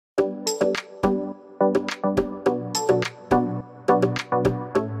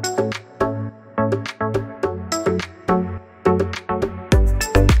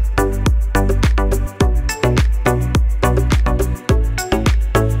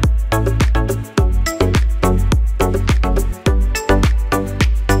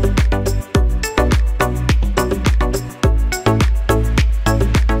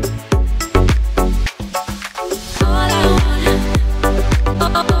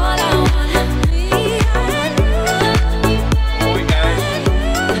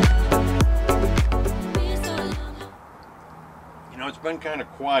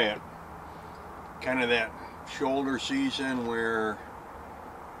quiet. Kind of that shoulder season where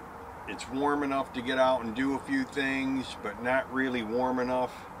it's warm enough to get out and do a few things, but not really warm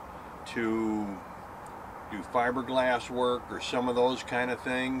enough to do fiberglass work or some of those kind of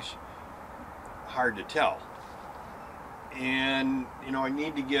things. Hard to tell. And you know, I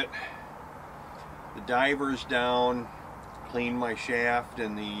need to get the divers down, clean my shaft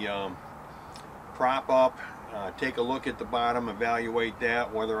and the prop up, take a look at the bottom, evaluate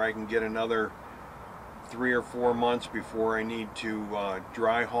that, whether I can get another 3 or 4 months before I need to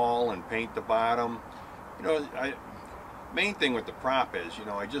dry haul and paint the bottom. You know, main thing with the prop is, you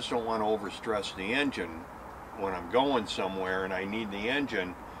know, I just don't want to overstress the engine when I'm going somewhere and I need the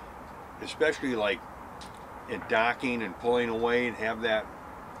engine, especially like in docking and pulling away, and have that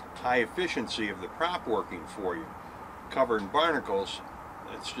high efficiency of the prop working for you. Covered in barnacles,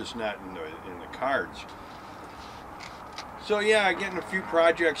 it's just not in the cards. So yeah, getting a few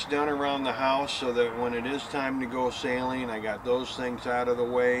projects done around the house so that when it is time to go sailing, I got those things out of the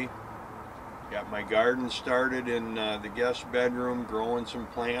way. Got my garden started in the guest bedroom, growing some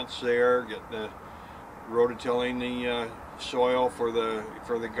plants there, getting the rototilling the soil for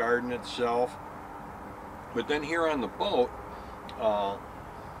the garden itself. But then here on the boat,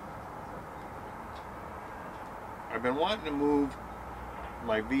 I've been wanting to move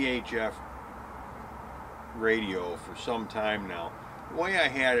my VHF radio for some time now. The way I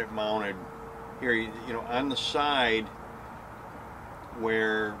had it mounted here, you know, on the side,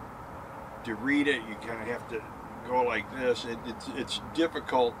 where to read it you kind of have to go like this. It's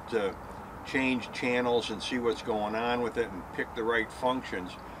difficult to change channels and see what's going on with it and pick the right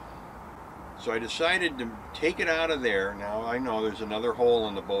functions. So I decided to take it out of there. Now I know there's another hole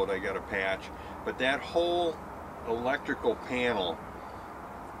in the boat I got to patch, but that whole electrical panel,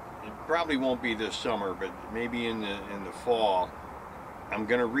 it probably won't be this summer, but maybe in the fall, I'm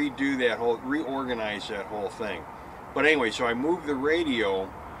going to redo that whole, reorganize that whole thing. But anyway, so I moved the radio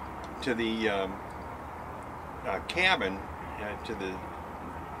to the cabin,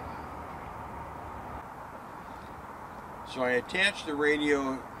 so I attached the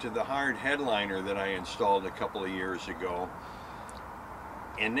radio to the hard headliner that I installed a couple of years ago,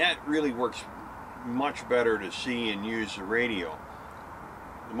 and that really works much better to see and use the radio.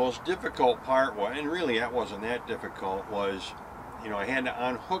 The most difficult part was, and really that wasn't that difficult, was, you know, I had to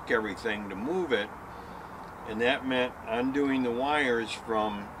unhook everything to move it, and that meant undoing the wires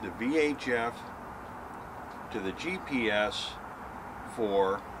from the VHF to the GPS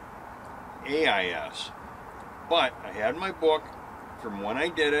for AIS. But I had my book from when I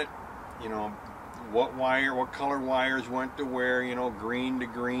did it, you know, what color wires went to where, you know, green to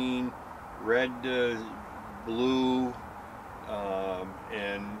green, red to blue,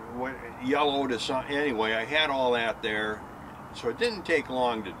 and what, yellow to something. Anyway, I had all that there, so it didn't take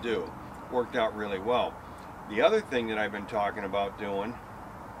long to do. Worked out really well. The other thing that I've been talking about doing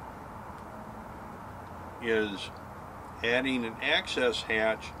is adding an access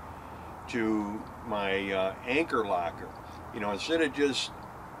hatch to my anchor locker. You know, instead of just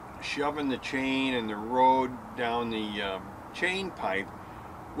shoving the chain and the rod down the chain pipe,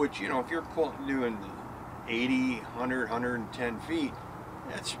 which, you know, if you're doing 80, 100, 110 feet,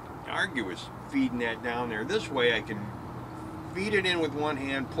 that's arduous feeding that down there. This way I can feed it in with one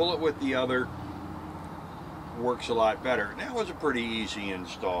hand, pull it with the other. Works a lot better. That was a pretty easy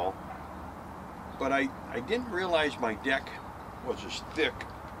install, but I didn't realize my deck was as thick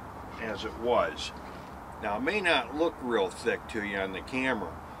as it was. Now, it may not look real thick to you on the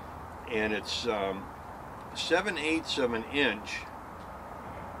camera, and it's 7/8 of an inch,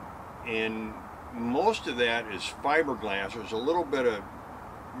 and most of that is fiberglass. There's a little bit of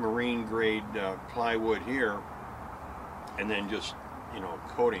marine grade plywood here, and then just, you know,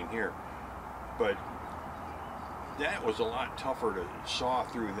 coating here. But that was a lot tougher to saw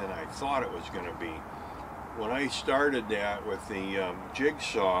through than I thought it was going to be. When I started that with the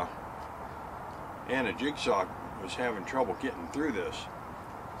jigsaw, and a jigsaw was having trouble getting through this.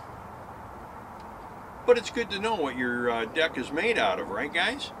 But it's good to know what your deck is made out of, right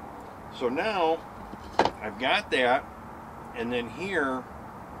guys? So now I've got that, and then here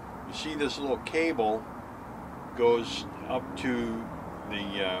you see this little cable goes up to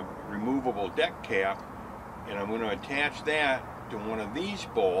the removable deck cap, and I'm going to attach that to one of these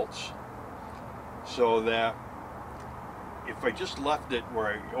bolts so that if I just left it where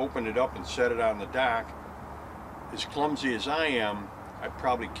I opened it up and set it on the dock, as clumsy as I am, I'd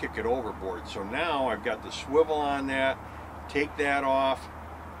probably kick it overboard. So now I've got the swivel on that, take that off,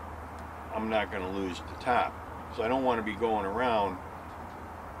 I'm not going to lose the top. So I don't want to be going around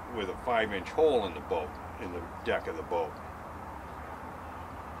with a 5-inch hole in the boat, in the deck of the boat.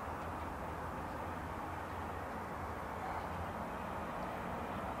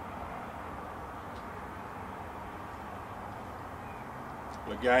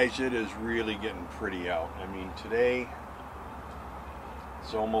 But guys, it is really getting pretty out. I mean, today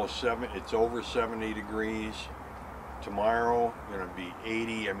it's it's over 70 degrees. Tomorrow gonna be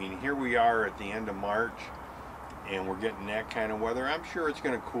 80. I mean, here we are at the end of March and we're getting that kind of weather. I'm sure it's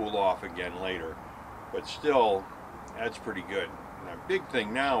gonna cool off again later, but still, that's pretty good. And the big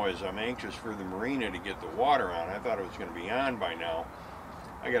thing now is I'm anxious for the marina to get the water on. I thought it was gonna be on by now.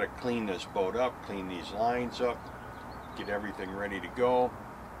 I gotta clean this boat up, clean these lines up, get everything ready to go.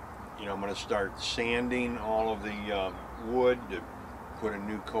 You know, I'm gonna start sanding all of the wood to put a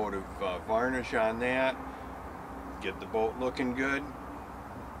new coat of varnish on that. Get the boat looking good.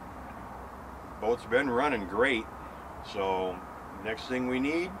 Boat's been running great, so next thing we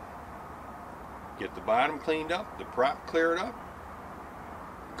need, get the bottom cleaned up, the prop cleared up,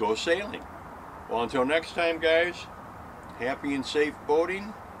 go sailing. Well, until next time, guys, happy and safe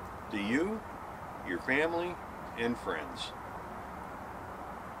boating to you, your family, and friends.